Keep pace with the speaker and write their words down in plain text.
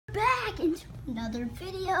another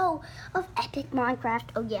video of epic Minecraft.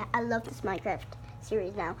 Oh yeah, I love this Minecraft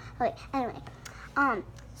series now. Okay, anyway,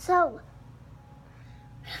 so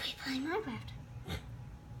really playing Minecraft.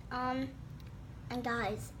 And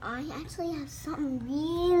guys, I actually have something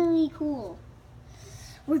really cool.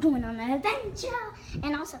 We're going on an adventure.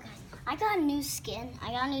 And also, guys, I got a new skin.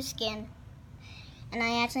 And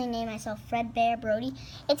I actually named myself Fredbear Brody.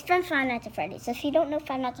 It's from Five Nights at Freddy's. So if you don't know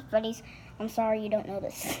Five Nights at Freddy's, I'm sorry you don't know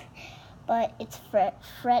this. But it's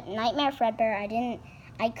Nightmare Fredbear.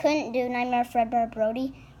 I couldn't do Nightmare Fredbear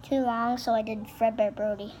Brody too long, so I did Fredbear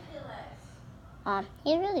Brody.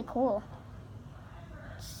 He's really cool.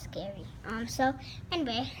 Scary. So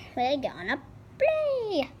anyway, we're gonna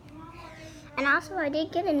play. And also, I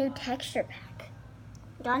did get a new texture pack.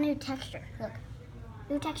 Got a new texture. Look,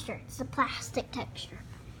 new texture. It's a plastic texture.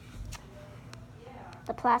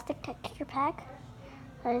 The plastic texture pack.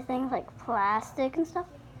 There's things like plastic and stuff.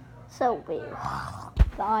 So wait,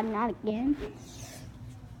 God, not again.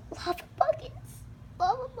 Lava buckets.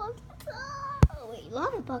 Lava buckets. Oh wait,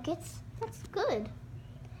 lava buckets. That's good.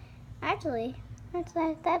 Actually,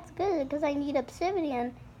 that's good because I need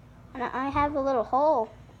obsidian, and I have a little hole.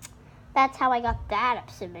 That's how I got that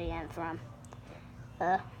obsidian from.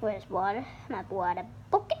 Where's water? My water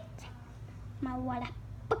bucket. My water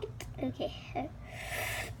bucket. Okay.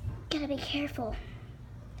 Gotta be careful.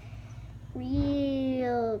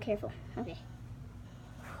 Real careful. Okay.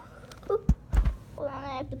 Oop. Hold on,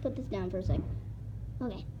 I have to put this down for a second.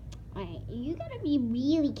 Okay. Alright, you gotta be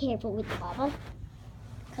really careful with the lava,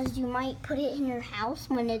 because you might put it in your house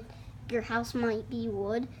when your house might be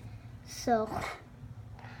wood. So,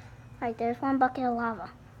 alright, there's one bucket of lava.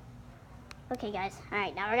 Okay, guys.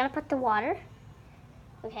 Alright, now we're gonna put the water.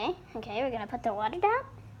 Okay, we're gonna put the water down.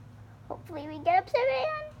 Hopefully we get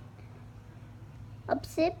obsidian.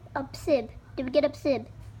 Obsib. Did we get obsib?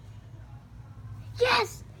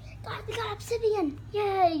 Yes! God, we got obsidian!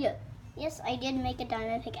 Yay! Yes, I did make a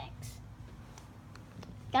diamond pickaxe.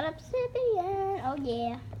 Got obsidian! Oh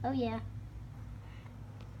yeah, oh yeah.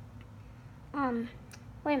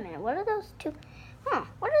 Wait a minute, what are those two?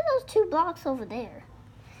 What are those two blocks over there?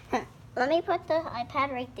 Let me put the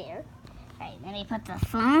iPad right there. Alright, let me put the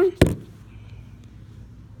phone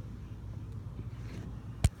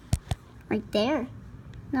right there.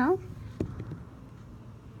 No?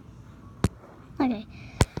 Okay.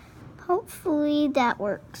 Hopefully that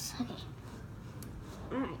works. Okay.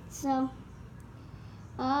 Alright, so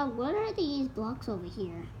what are these blocks over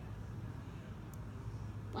here?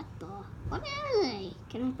 What are they?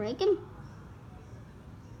 Can I break them?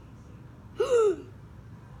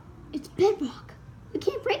 It's bedrock. We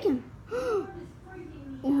can't break him.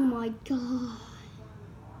 Oh my god.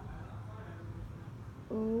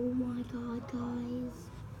 Oh my god, guys.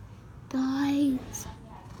 Guys.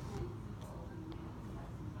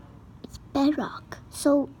 It's bedrock.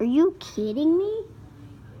 So, are you kidding me?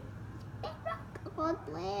 Bedrock on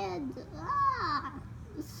land.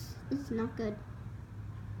 This is not good.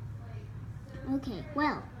 Okay,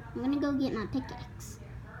 well, I'm gonna go get my pickaxe.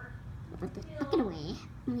 Put this bucket away.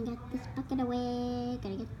 I'm gonna get this bucket away.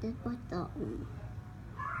 Gotta get this bucket.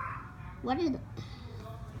 What are the...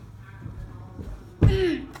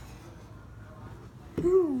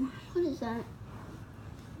 Ooh, what is that?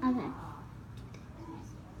 Okay.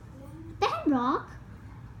 Bedrock?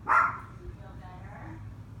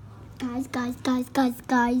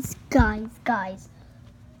 Guys.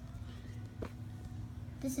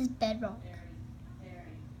 This is bedrock.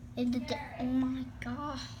 Oh my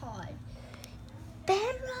god.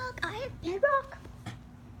 Bedrock? I have bedrock?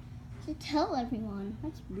 To tell everyone.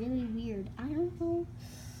 That's really weird. I don't know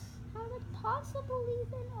how that's possible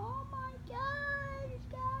even. Oh my gosh,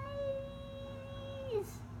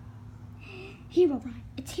 guys. Herobrine.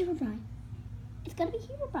 It's Herobrine. It's gotta be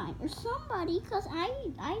Herobrine or somebody, because I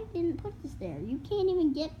didn't put this there. You can't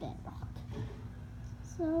even get bedrock.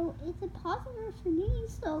 So it's impossible for me,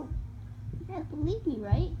 so you guys believe me,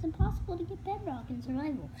 right? It's impossible to get bedrock in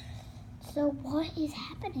survival. So what is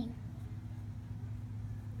happening?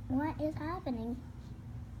 What is happening?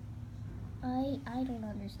 I don't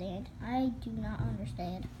understand. I do not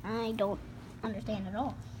understand. I don't understand at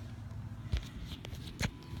all.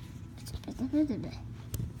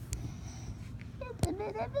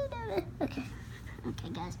 Okay,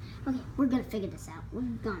 guys. Okay, we're gonna figure this out. We're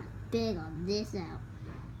gonna figure this out.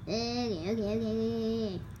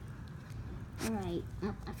 Okay. Alright.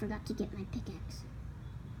 Oh, I forgot to get my pickaxe.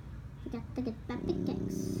 Forgot to get my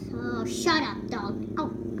pickaxe. Oh, shut up, dog.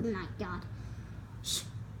 Oh, my God. Shh.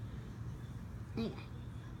 Anyway.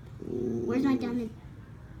 Where's my diamond?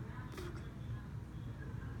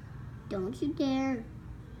 Don't you dare.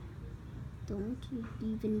 Don't you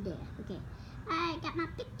even dare. Okay. I got my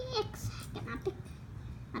pickaxe. Got my pick.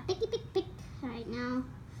 Alright, now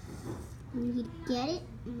I need to get it.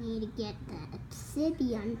 I need to get the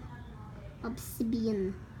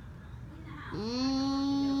obsidian.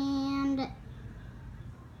 And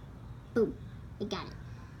boom. I got it.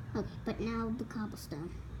 Okay, but now the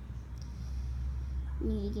cobblestone. I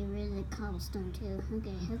need to get rid of the cobblestone too.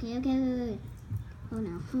 Okay, wait. Oh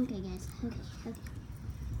no. Okay, guys. Okay. Right.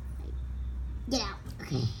 Get out.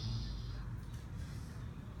 Okay.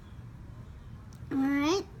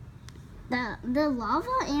 Alright. The lava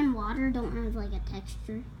and water don't have like a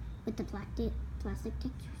texture with the plastic textures.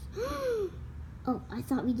 Oh, I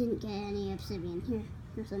thought we didn't get any obsidian. Here.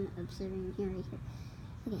 There's some obsidian here, right here.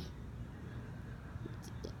 Okay. Let's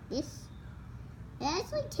get this.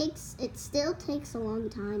 It still takes a long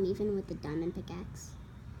time even with the diamond pickaxe.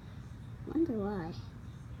 Wonder why.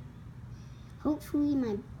 Hopefully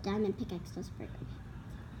my diamond pickaxe does break.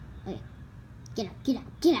 Okay. Get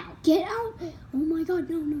out. Oh my god,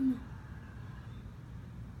 no.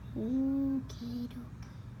 Okay.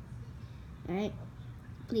 Alright.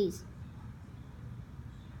 Please.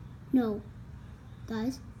 No.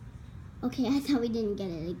 Guys. Okay, I thought we didn't get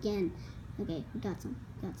it again. Okay, we got some.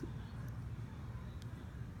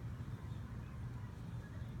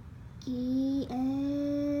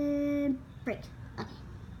 And break. Okay.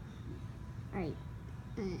 Alright.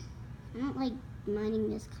 I don't like mining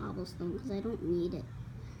this cobblestone because I don't need it.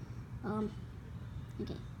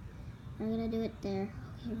 Okay. I'm gonna do it there.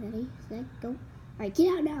 Okay, ready, set, go. Alright, get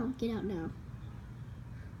out now.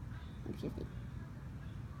 I'm shifting.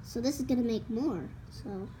 So this is gonna make more.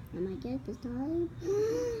 So I might get it this time.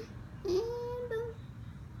 And boom.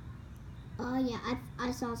 Oh yeah,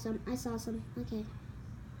 I saw some. Okay.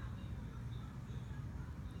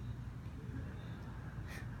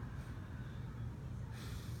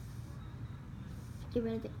 Get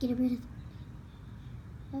rid of it. Okay.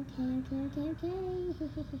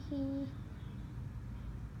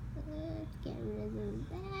 Let's get rid of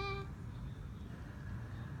that.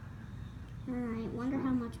 Alright, wonder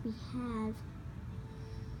how much we have.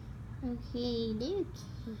 Okay.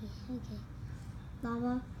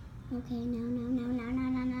 Lava. Okay,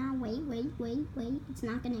 no. Wait. It's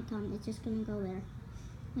not gonna come. It's just gonna go there.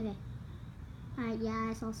 Okay. Alright, yeah,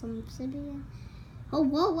 I saw some obsidian. Oh,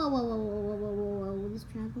 whoa. This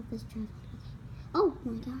travel. Okay. Oh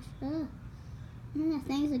my gosh.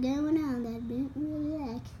 Things are going on that didn't really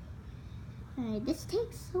like. Alright, this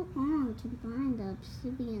takes so long to find the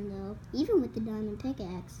obsidian though, even with the diamond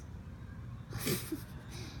pickaxe.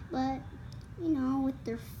 But, you know, with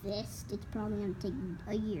their fist, it's probably going to take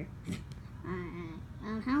a year.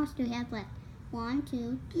 How much do we have left? 1,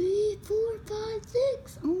 2, 3, 4, 5,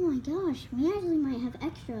 6. Oh my gosh, we actually might have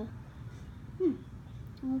extra.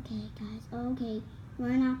 Okay, guys. Okay, we're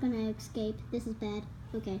not going to escape. This is bad.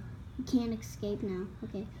 Okay, we can't escape now.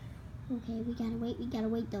 Okay, we gotta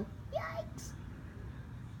wait though. Yikes!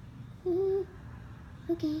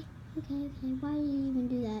 Okay. Why did you even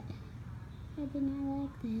do that? I did not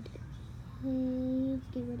like that. Okay, let's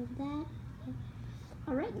get rid of that. Okay.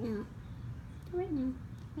 Right now.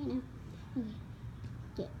 Okay,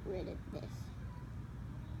 get rid of this.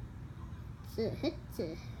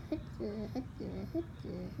 Okay.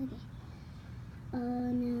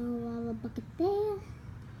 Now lava bucket there.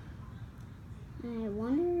 I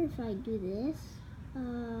wonder if I do this. Oh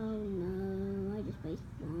no, I just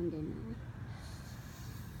wasted one, didn't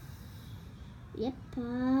I? Yep,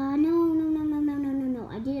 no.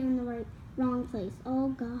 I did it in the wrong place. Oh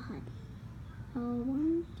god. Oh,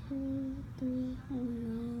 1, 2, 3. Oh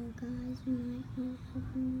no, guys, we might not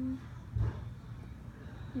have enough.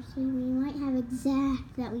 Actually, we might have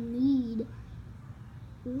exact that we need.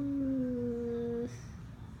 Ooh.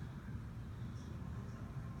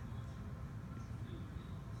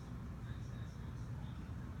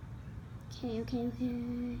 Okay.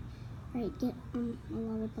 Alright, get a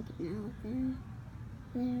lava bucket now.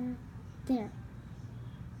 There.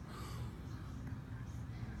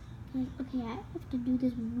 Okay, I have to do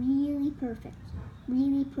this really perfect.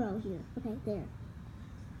 Really pro here. Okay, there.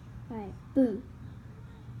 Alright, boom.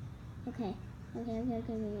 Okay. No, guys, I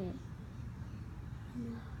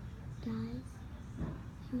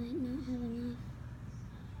might not have enough.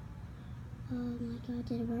 Oh my god,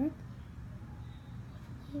 did it work?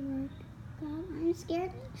 It worked. God, I'm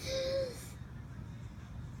scared.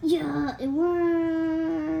 Yeah, it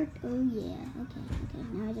worked. Oh yeah. Okay.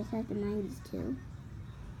 Now I just have to mine these two.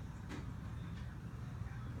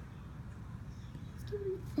 Let's get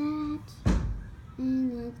rid of that.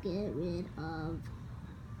 And let's get rid of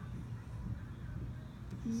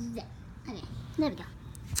that. Okay, there we go.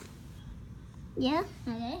 Yeah,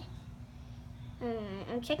 okay.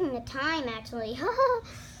 I'm checking the time actually.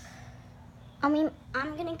 I mean,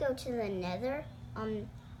 I'm gonna go to the nether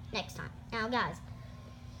next time. Now guys,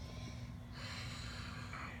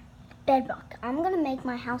 bedrock. I'm gonna make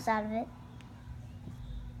my house out of it.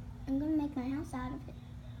 I'm gonna make my house out of it.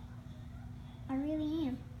 I really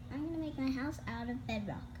am. I'm gonna make my house out of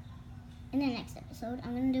bedrock. In the next episode,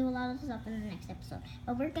 I'm gonna do a lot of stuff in the next episode.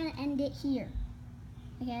 But we're gonna end it here.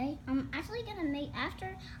 Okay? I'm actually gonna make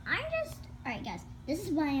alright guys, this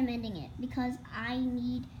is why I'm ending it. Because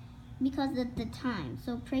of the time.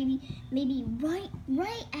 So maybe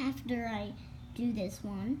right after I do this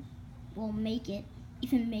one, we'll make it.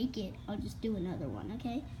 Even make it, I'll just do another one,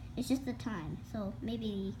 okay? It's just the time. So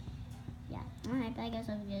maybe yeah. Alright, I guess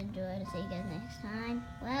I'm gonna do it. See you guys next time.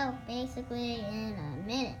 Well, basically in a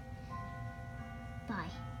minute.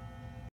 Bye.